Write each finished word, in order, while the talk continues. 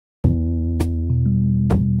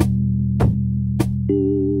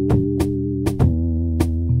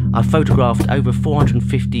I've photographed over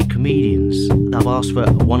 450 comedians. I've asked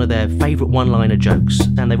for one of their favourite one-liner jokes,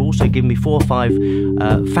 and they've also given me 4 or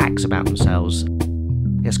 5 facts about themselves.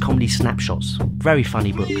 It's Comedy Snapshots. Very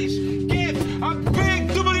funny book. Please give a big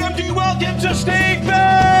WMD welcome to Steve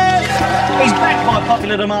Best! He's back by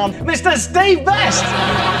popular demand, Mr. Steve Best!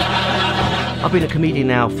 I've been a comedian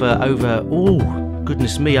now for over,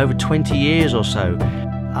 goodness me, over 20 years or so.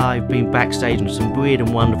 I've been backstage in some weird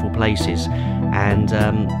and wonderful places, and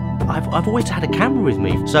I've always had a camera with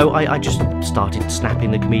me. So I just started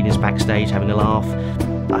snapping the comedians backstage, having a laugh.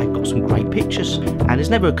 I got some great pictures, and it's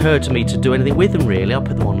never occurred to me to do anything with them really. I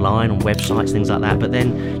put them online on websites, things like that. But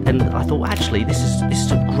then I thought, actually, this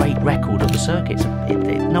is a great record of the circuit.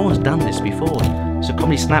 No one's done this before. So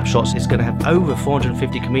Comedy Snapshots is going to have over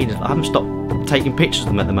 450 comedians. I haven't stopped taking pictures of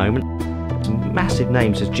them at the moment. Some massive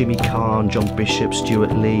names, there's Jimmy Carn, John Bishop,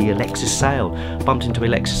 Stuart Lee, Alexis Sale. Bumped into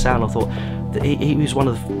Alexis Sale, and I thought that he was one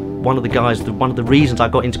of the guys, one of the reasons I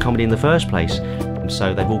got into comedy in the first place.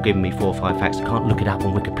 So they've all given me 4 or 5 facts. I can't look it up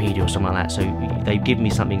on Wikipedia or something like that. So they've given me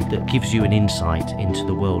something that gives you an insight into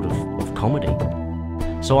the world of comedy.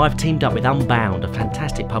 So I've teamed up with Unbound, a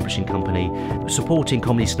fantastic publishing company, supporting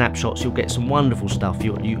Comedy Snapshots. You'll get some wonderful stuff.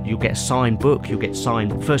 You'll get a signed book, you'll get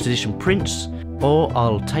signed first edition prints, or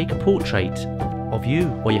I'll take a portrait of you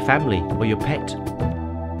or your family or your pet.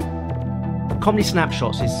 Comedy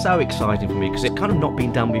Snapshots is so exciting for me because it's kind of not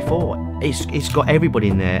been done before. It's got everybody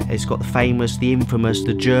in there. It's got the famous, the infamous,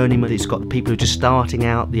 the journeyman. It's got the people who are just starting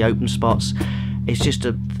out, the open spots. It's just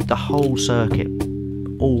the whole circuit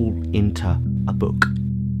all into a book.